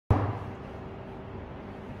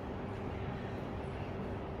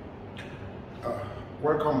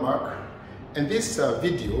Welcome back. In this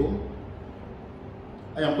video,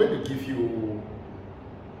 I am going to give you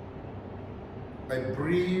a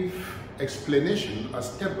brief explanation, a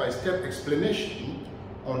step-by-step explanation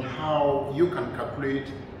on how you can calculate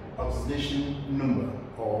oxidation number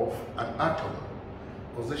of an atom,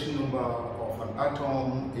 oxidation number of an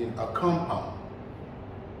atom in a compound.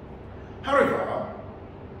 However,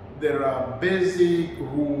 there are basic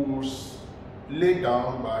rules laid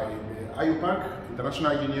down by the IUPAC,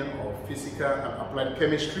 International Union of Physical and Applied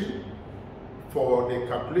Chemistry, for the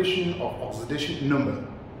calculation of oxidation number.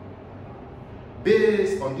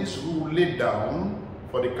 Based on this rule laid down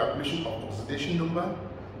for the calculation of oxidation number,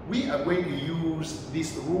 we are going to use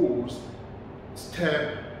these rules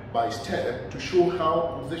step by step to show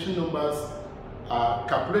how oxidation numbers are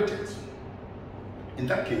calculated. In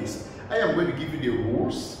that case, I am going to give you the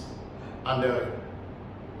rules and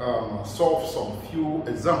solve some few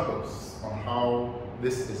examples on how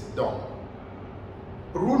this is done.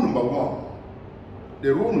 Rule number one.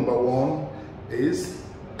 The rule number one is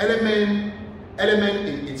element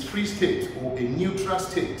in its free state or a neutral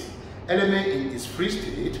state. Element in its free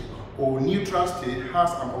state or neutral state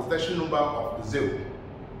has an oxidation number of 0.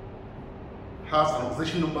 Has an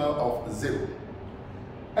oxidation number of 0.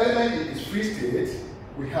 Element in its free state,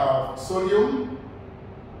 we have sodium,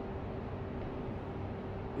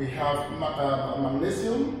 we have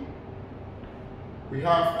magnesium, we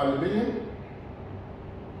have aluminum,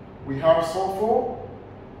 we have sulfur,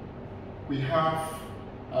 we have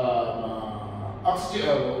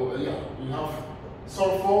oxygen, we have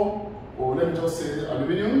sulfur, or let me just say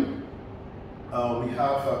aluminum, we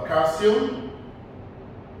have calcium,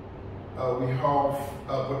 we have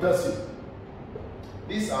potassium.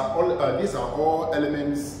 These are all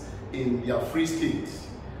elements in their free state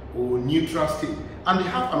or neutral state, and they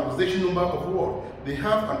have an oxidation number of what? They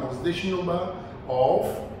have an oxidation number of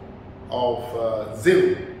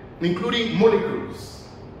 0, including molecules.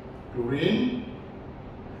 Chlorine,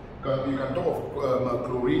 you can talk of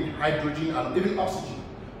chlorine, hydrogen, and even oxygen.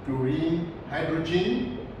 Chlorine,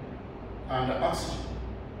 hydrogen, and oxygen.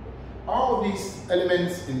 All these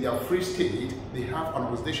elements in their free state, they have an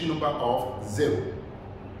oxidation number of 0.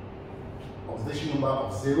 Oxidation number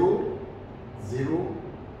of 0, 0,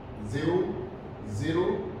 0,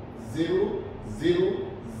 0, 0,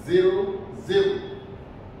 0, 0, 0.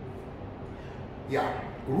 Yeah.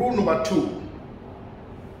 Rule number 2.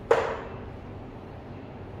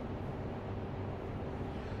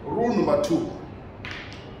 Rule number 2.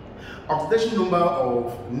 Oxidation number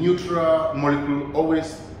of neutral molecule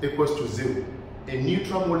always equals to 0. A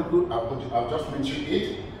neutral molecule, I've just mentioned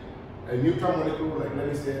it. A neutral molecule, like let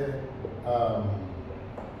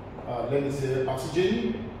me say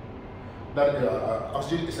oxygen. That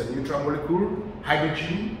oxygen is a neutral molecule.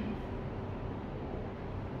 Hydrogen,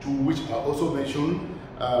 to which I also mentioned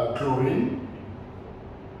chlorine.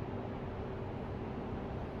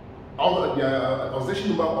 The oxidation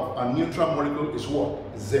number of a neutral molecule is what?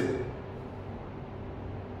 0.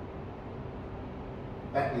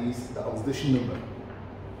 That is the oxidation number.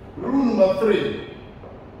 Rule number 3.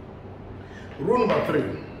 Rule number 3.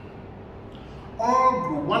 All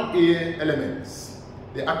group 1A elements,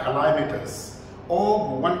 the alkali metals,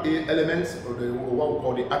 all group 1A elements, or what we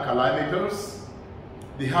call the alkali metals,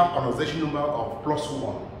 they have an oxidation number of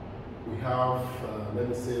 +1. We have, let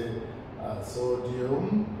me say,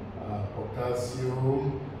 sodium,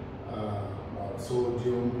 potassium,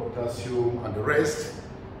 sodium, potassium, and the rest.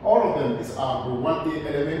 All of them, these are group 1A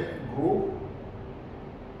element, group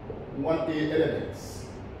 1A elements.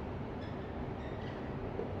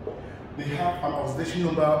 They have an oxidation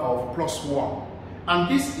number of +1, and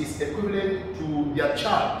this is equivalent to their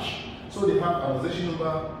charge. So they have an oxidation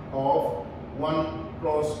number of 1 +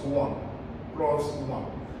 1 + 1.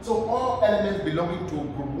 So all elements belonging to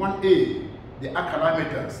group 1A, the alkali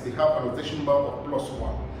metals, they have an oxidation number of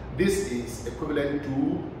 +1. This is equivalent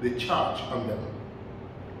to the charge on them.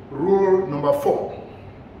 Rule number 4.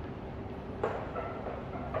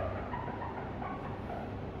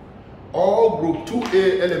 All group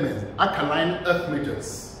 2A elements, alkaline earth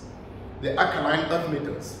metals, the alkaline earth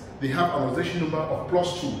metals, they have an oxidation number of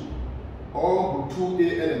 +2. All group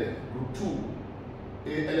 2A elements, group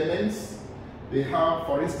 2A elements, they have,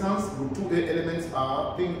 for instance, group 2A elements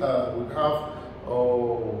are, we have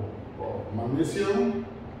magnesium,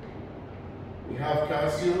 we have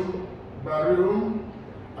calcium, barium,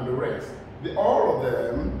 and the rest. All of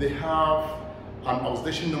them, they have an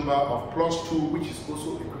oxidation number of +2, which is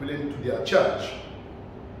also equivalent to their charge.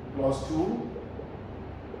 +2,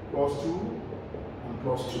 +2, and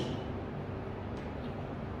 +2.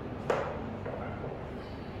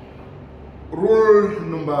 Rule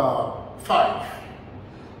number 5.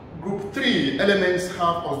 Group 3 elements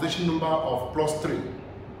have oxidation number of +3.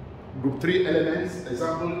 Group 3 elements,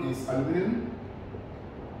 example is aluminum.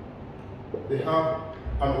 They have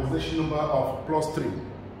an oxidation number of +3.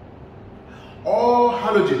 All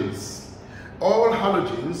halogens,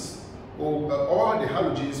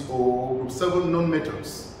 or group 7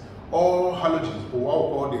 non-metals, all halogens, or what we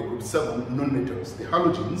call the group 7 non-metals, the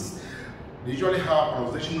halogens, they usually have an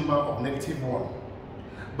oxidation number of -1.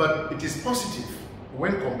 But it is positive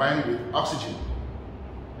when combined with oxygen.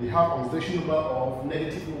 They have an oxidation number of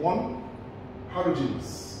 -1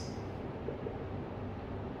 halogens.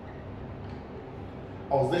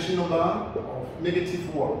 Oxidation number of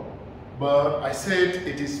 -1. But I said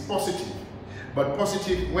it is positive. But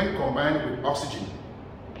positive when combined with oxygen.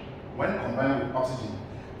 When combined with oxygen.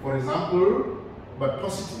 For example, but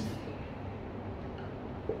positive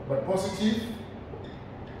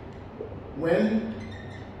when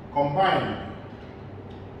combined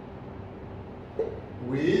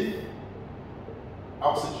with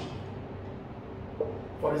oxygen.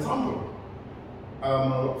 For example,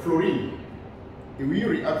 fluorine. If we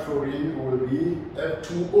react fluorine, it will be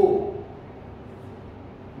F2O.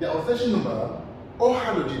 The oxidation number, all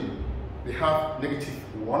halogen, they have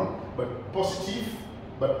 -1, but positive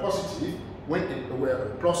when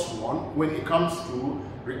 +1 when it comes to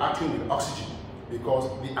reacting with oxygen, because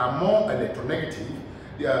they are more electronegative.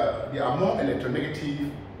 They are more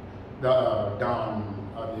electronegative than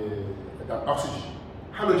oxygen.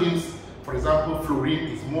 Halogens, for example,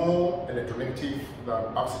 fluorine is more electronegative than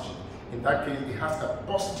oxygen. In that case, it has a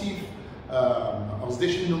positive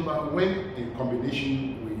oxidation number when in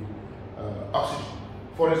combination with oxygen.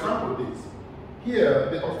 For example, this here,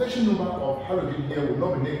 the oxidation number of halogen here will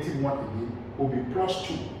not be -1 again, it will be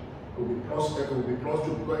 +2. It will be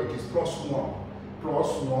 +2 because it is +1.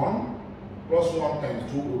 +1 times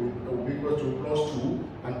 2 will be equal to +2,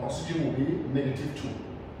 and oxygen will be -2.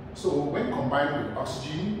 So when combined with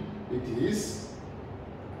oxygen, it is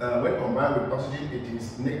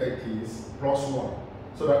 +1.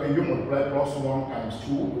 So that when you multiply +1 times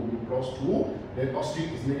 2 will be +2, then oxygen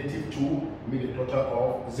is -2, make a total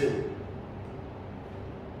of 0.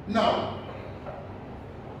 Now,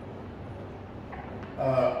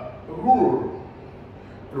 rule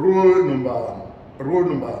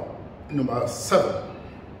number 7.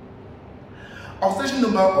 Oxidation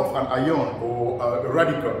number of an ion or a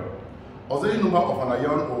radical. Oxidation number of an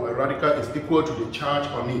ion or a radical is equal to the charge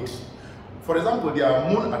on it. For example, there are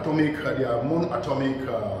monatomic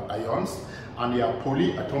ions and there are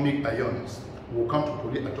polyatomic ions. We'll come to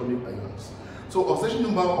polyatomic ions. So oxidation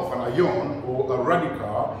number of an ion or a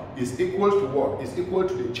radical is equal to what? Is equal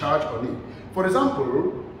to the charge on it. For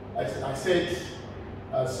example, I said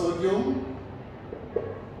sodium,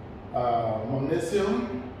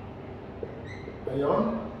 magnesium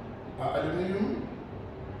ion, aluminum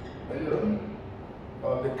ion,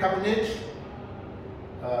 the carbonate,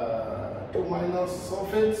 2-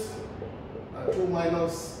 sulfate,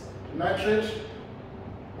 2- nitrate.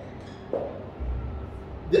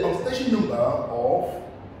 The oxidation number of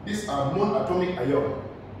these are monatomic ion.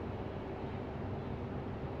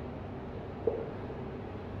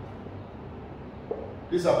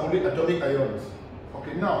 These are polyatomic ions.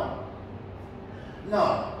 Okay, now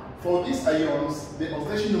for these ions, the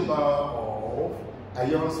oxidation number of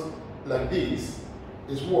ions like this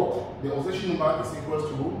is what? The oxidation number is equal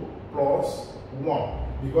to +1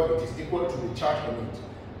 because it is equal to the charge on it.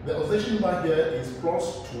 The oxidation number here is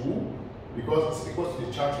 +2 because it's equal to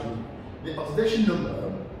the charge on it. The oxidation number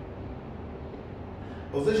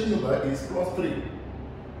is +3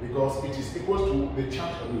 because it is equal to the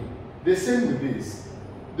charge on it. The same with this.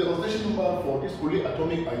 The oxidation number for this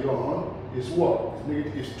polyatomic ion is what?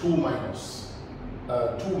 It's 2 minus.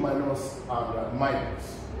 2 minus and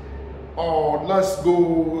minus. Or let's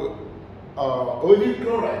go even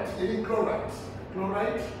chloride.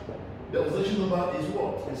 Chloride, the oxidation number is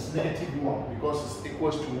what? It's -1 because it's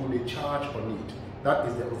equal to the charge on it. That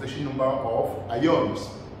is the oxidation number of ions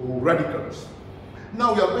or radicals.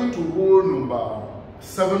 Now we are going to rule number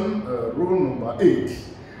 7, rule number 8.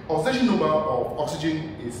 Oxidation number of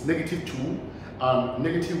oxygen is -2 and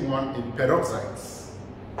 -1 in peroxides.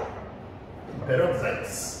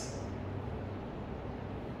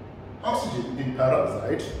 Oxygen in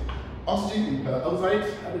peroxide,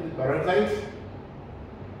 hydrogen peroxide.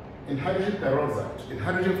 In hydrogen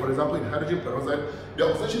peroxide, for example, in hydrogen peroxide, the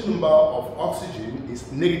oxidation number of oxygen is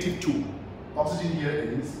 -2. Oxygen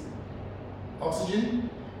here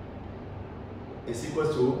is equal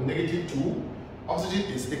to -2,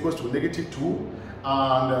 oxygen is equals to -2,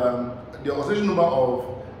 and the oxidation number of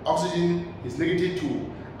oxygen is -2,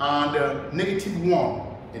 and -1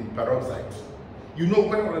 in peroxide. You know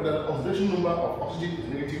when the oxidation number of oxygen is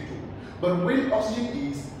 -2, but when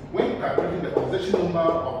calculating the oxidation number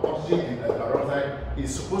of oxygen in the peroxide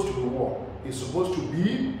is supposed to be what? It's supposed to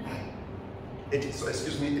be, it is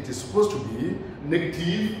supposed to be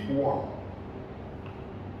 -1.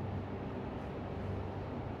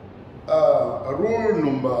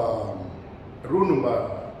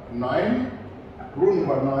 Rule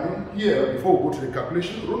number 9 here, before we go to the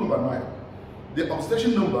calculation, rule number 9, the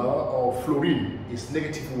oxidation number of fluorine is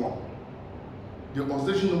 -1. The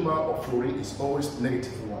oxidation number of fluorine is always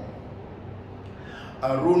 -1.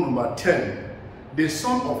 Rule number 10, the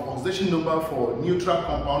sum of oxidation number for neutral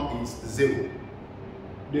compound is 0.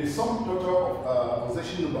 The sum total of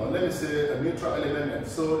oxidation number, let me say a neutral element like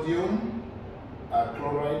sodium,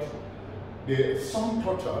 chloride, the sum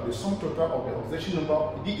total of the oxidation number,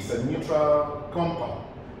 this is a neutral compound.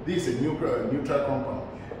 This is a neutral compound.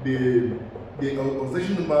 The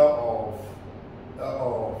oxidation number of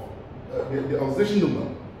the oxidation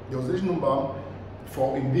number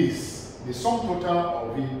for in this, the sum total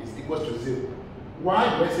of it is equal to 0. Why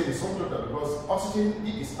do I say the sum total? Because oxygen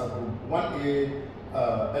is a group 1A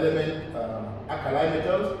element, alkali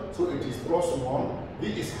metals, so it is +1.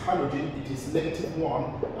 This is halogen, it is -1,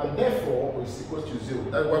 and therefore it's equal to 0.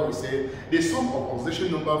 That's why we say the sum of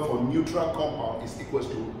oxidation number for neutral compound is equal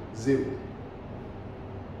to 0.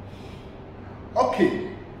 Okay,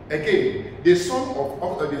 again, the sum of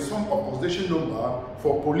oxidation number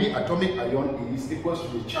for polyatomic ion is equal to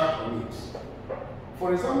the charge on it.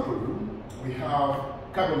 For example, we have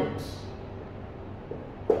carbonate.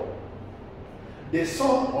 The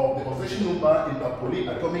sum of the oxidation number in a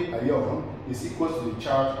polyatomic ion is equal to the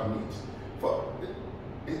charge on it.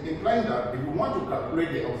 Implying that if we want to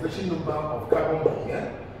calculate the oxidation number of carbon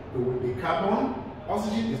here, the carbon,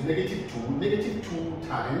 oxygen is -2. -2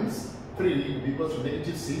 times 3 will be equal to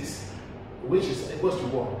 -6, which is equal to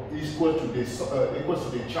what? Is equal to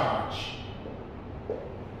the charge.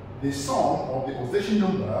 The sum of the oxidation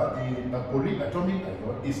number in a polyatomic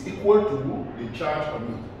ion is equal to the charge on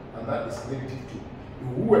it, and that is -2. If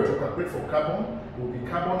we were to calculate for carbon, it would be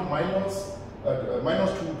carbon minus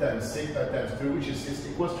 2 times 6 times 3, which is 6,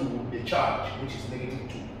 equals to the charge, which is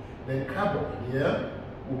 -2. Then carbon here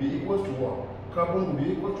will be equal to what? Carbon will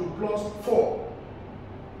be equal to +4.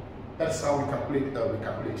 That's how we calculate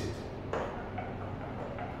it.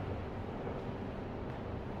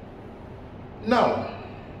 Now,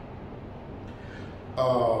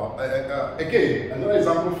 again, another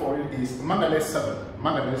example for it is manganese 7.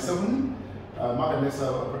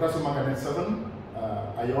 Potassium manganese 7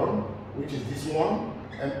 ion, which is this one,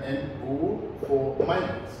 MnO4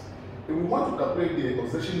 minus. If we want to calculate the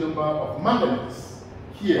oxidation number of manganese,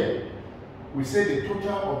 here we say the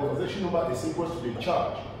total of the oxidation number is equal to the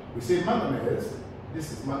charge. We say manganese,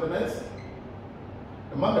 this is manganese.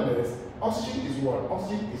 The manganese, oxygen is what?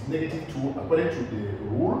 Oxygen is -2 according to the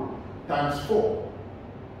rule, times 4.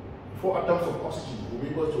 4 atoms of oxygen will be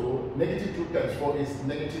equal to -2 times 4 is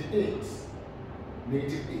 -8.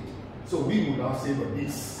 -8. So we will now say that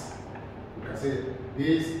this, we can say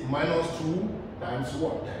this -2 times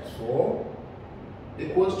what? Times 4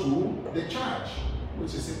 equals to the charge,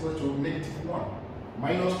 which is equal to -1.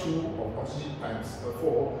 -2 of oxygen times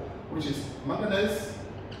 4, which is manganese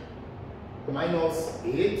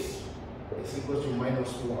 -8 is equal to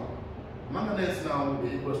 -1. Manganese now will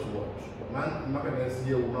be equal to what? Manganese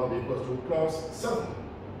here will now be equal to +7.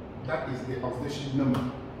 That is the oxidation number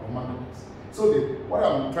of manganese. So what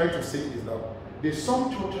I'm trying to say is that the sum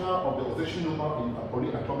total of the oxidation number in a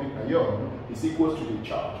polyatomic ion is equal to the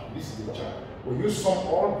charge. This is the charge. When you sum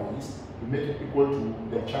all these, you make it equal to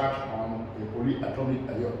the charge on a polyatomic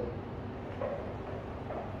ion.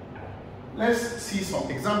 Let's see some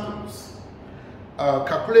examples.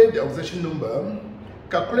 Calculate the oxidation number.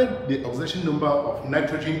 Calculate the oxidation number of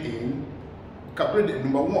nitrogen in. Calculate the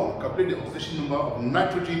oxidation number of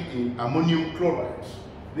nitrogen in ammonium chloride.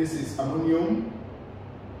 This is ammonium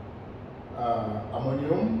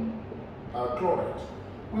chloride.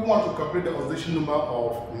 We want to calculate the oxidation number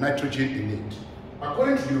of nitrogen in it.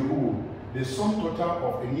 According to the rule, the sum total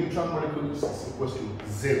of a neutral molecules is equal to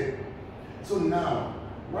 0. So now,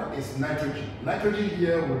 what is nitrogen? Nitrogen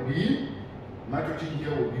here will be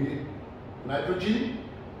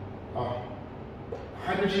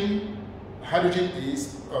hydrogen is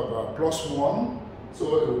 +1, so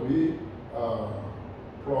it will be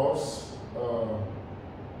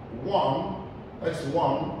 +1, that's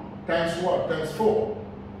 1 times what? Times 4.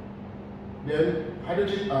 Then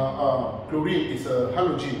hydrogen, chlorine is a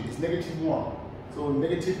halogen, it's -1. So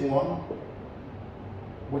 -1,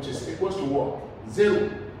 which is equals to what? 0.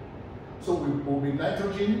 So we will be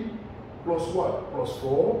nitrogen plus what? Plus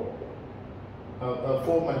 4.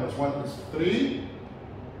 4 minus 1 is 3.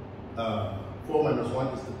 4 minus 1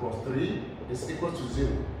 is the plus 3. It's equal to 0.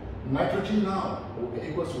 Nitrogen now will be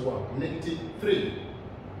equal to what? -3.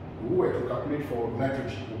 If we were to calculate for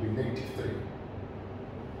nitrogen, it will be -3.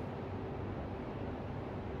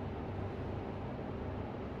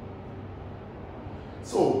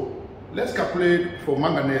 So let's calculate for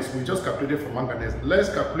manganese. We just calculated for manganese. Let's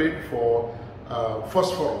calculate for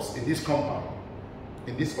phosphorus in this compound,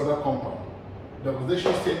 in this other compound. The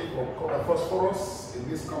oxidation state of phosphorus in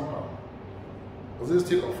this compound. Oxidation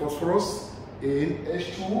state of phosphorus in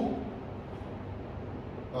H2,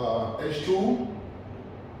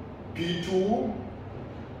 P2,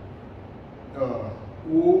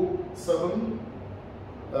 O7,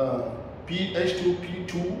 H2,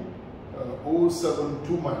 P2, O7,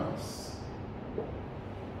 2 minus.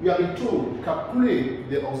 We have been told to calculate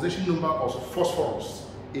the oxidation number of phosphorus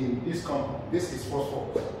in this compound. This is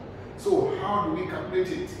phosphorus. So how do we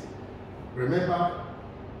calculate it? Remember,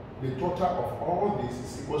 the total of all this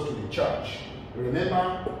is equal to the charge.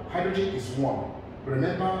 Remember, hydrogen is 1.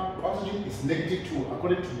 Remember, oxygen is -2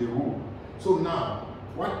 according to the rule. So now,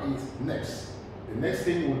 what is next? The next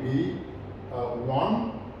thing will be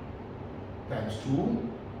 1 times 2.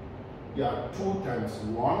 Yeah, 2 times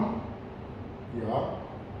 1. Yeah,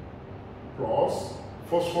 plus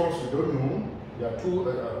phosphorus we don't know. Yeah, 2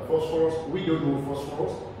 phosphorus, we don't know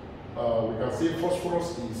phosphorus. We can say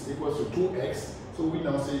phosphorus is equal to 2x. So we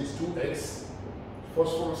now say it's 2x.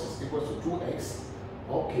 Phosphorus is equal to 2x.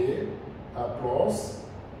 Okay. Plus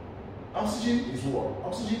oxygen is what?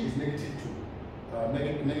 Oxygen is -2.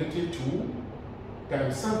 -2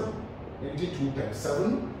 times 7. -2 times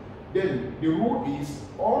 7. Then the rule is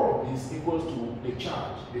all of this equals to the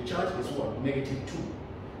charge. The charge is what? -2.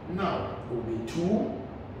 Now it will be 2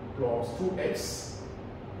 plus 2x,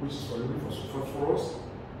 which is for phosphorus.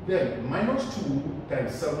 Then -2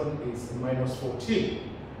 times 7 is -14,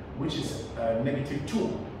 which is -2.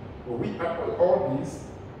 When we add all these,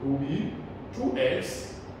 it will be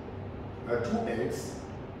 2x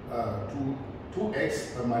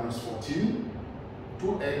minus 14,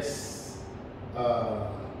 2x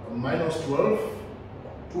minus 12,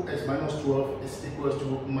 2x minus 12 is equal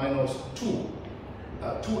to -2.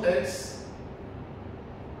 2x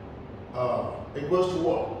equals to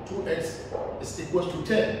what? 2x is equals to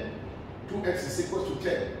 10. 2x is equals to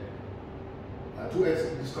 10. 2x,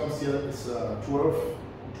 this comes here, is 12.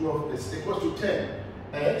 12 is equals to 10.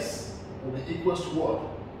 X will be equals to what?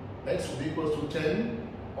 X will be equals to 10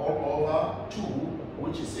 all over 2,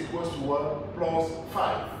 which is equals to what? Plus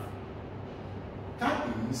 5. That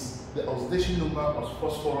is the oxidation number of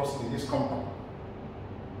phosphorus in this compound.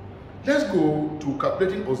 Let's go to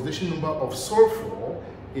calculating oxidation number of sulfur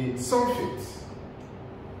in sulfate.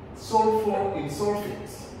 Sulfur in sulfate.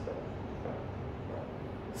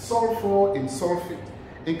 Sulfur in sulfate.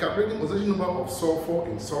 In calculating oxidation number of sulfur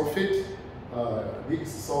in sulfate,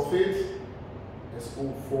 this sulfate,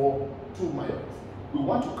 SO4, 2 minus. We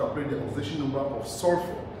want to calculate the oxidation number of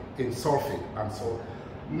sulfur in sulfate and so.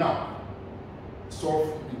 Now,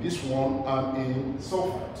 sulfur in this one and in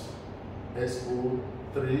sulfite,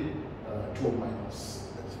 SO3, 2 minus.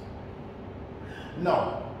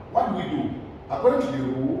 Now, what do we do? According to the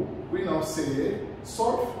rule, we now say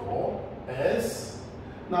sulfur as,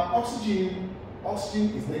 now oxygen is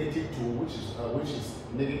 -2, which is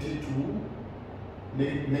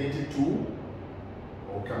 -2,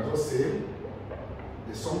 or we can just say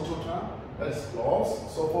the sum total, that is plus,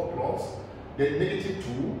 sulfur plus, then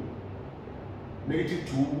 -2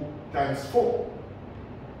 times 4.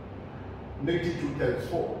 -2 times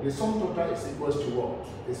 4. The sum total is equals to what?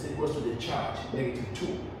 It's equals to the charge,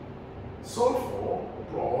 -2. Sulfur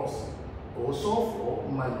plus, or sulfur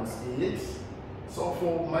minus 8.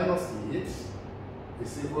 Sulfur minus 8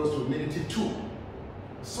 is equals to -2.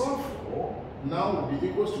 Sulfur now will be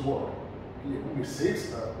equals to what? It will be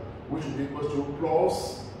 6, which will be equals to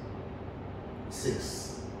plus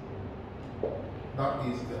 6. That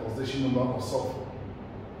is the oxidation number of sulfur.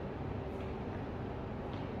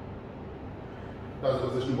 That's the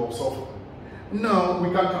oxidation number of sulfur. Now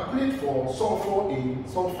we can calculate for sulfur in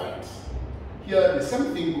sulfite. Here the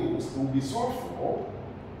same thing goes. It will be sulfur.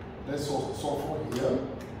 Let's solve sulfur here.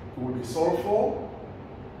 It will be sulfur.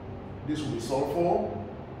 This will be sulfur.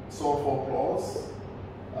 Sulfur plus.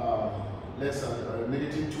 Let's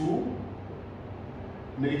 -2.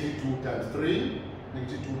 -2 times 3.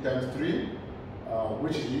 -2 times 3.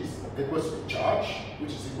 which is equals to charge,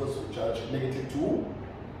 which is equals to charge -2.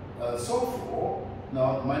 Sulfur,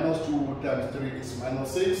 now -2 times 3 is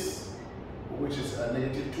 -6, which is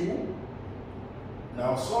 -2.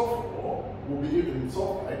 Now sulfur will be in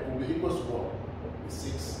sulfide will be equals to what?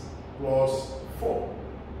 6 plus 4.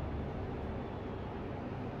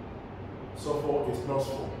 Sulfur is plus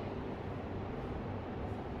 4.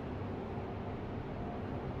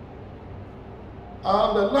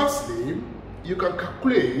 And lastly, you can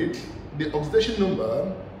calculate the oxidation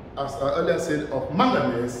number, as I earlier said, of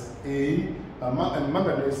manganese in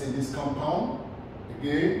manganese in this compound.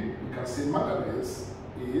 Again, you can say manganese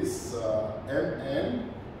is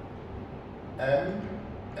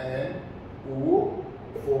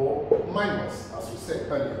MnO4 minus, as we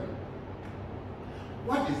said earlier.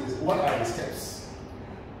 What is this? What are the steps?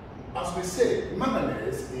 As we said,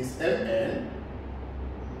 manganese is Mn.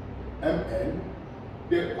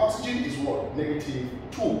 The oxygen is what?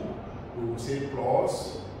 -2. We will say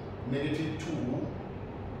plus -2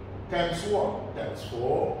 times what? Times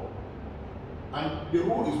 4. And the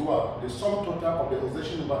rule is what? The sum total of the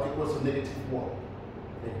oxidation number equals to -1.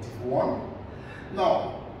 -1.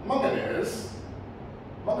 Now, manganese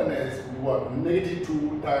will be what?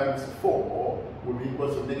 -2 times 4 will be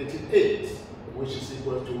equals to -8, which is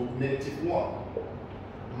equal to -1.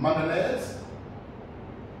 Manganese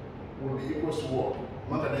will be equals to what?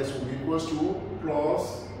 Manganese will be equals to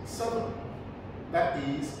plus 7. That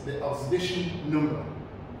is the oxidation number.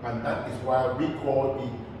 And that is why we call the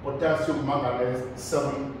potassium manganese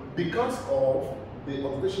 7, because of the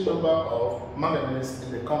oxidation number of manganese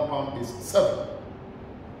in the compound is 7.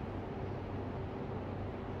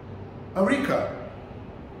 A recap.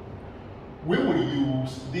 We will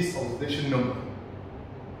use this oxidation number.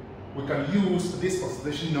 We can use this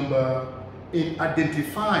oxidation number in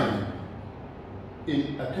identifying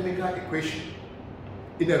in a chemical equation,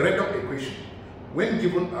 in a redox equation. When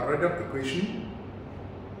given a redox equation,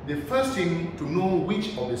 the first thing to know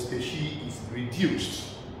which of the species is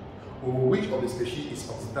reduced or which of the species is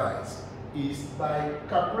oxidized is by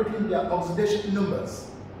calculating their oxidation numbers.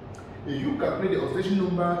 If you calculate the oxidation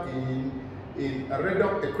number in a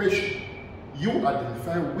redox equation, you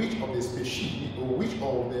identify which of the species or which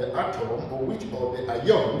of the atom or which of the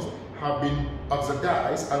ions have been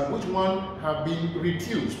oxidized and which one have been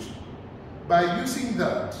reduced. By using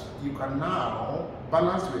that, you can now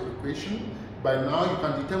balance your equation. By now, you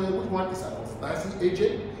can determine which one is an oxidizing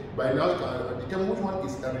agent. By now, you can determine which one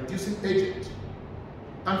is a reducing agent.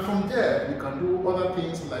 And from there, you can do other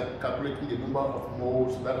things like calculating the number of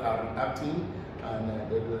moles that are reacting and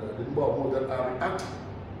the number of moles that are reacting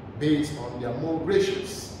based on their mole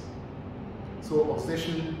ratios. So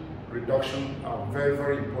oxidation reduction are very,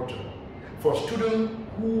 very important. For students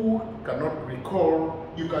who cannot recall,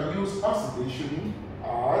 you can use oxidation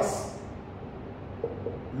as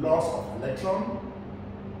loss of electron,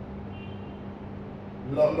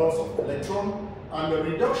 and the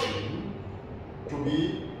reduction to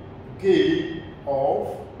be gain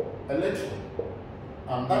of electron.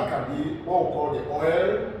 And that can be what we call the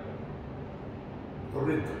oil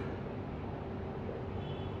rig.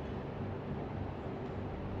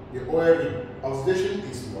 The oil rig. Oxidation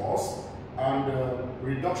is loss and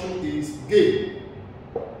reduction is gain.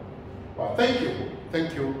 Well, thank you.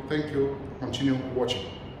 Continue watching.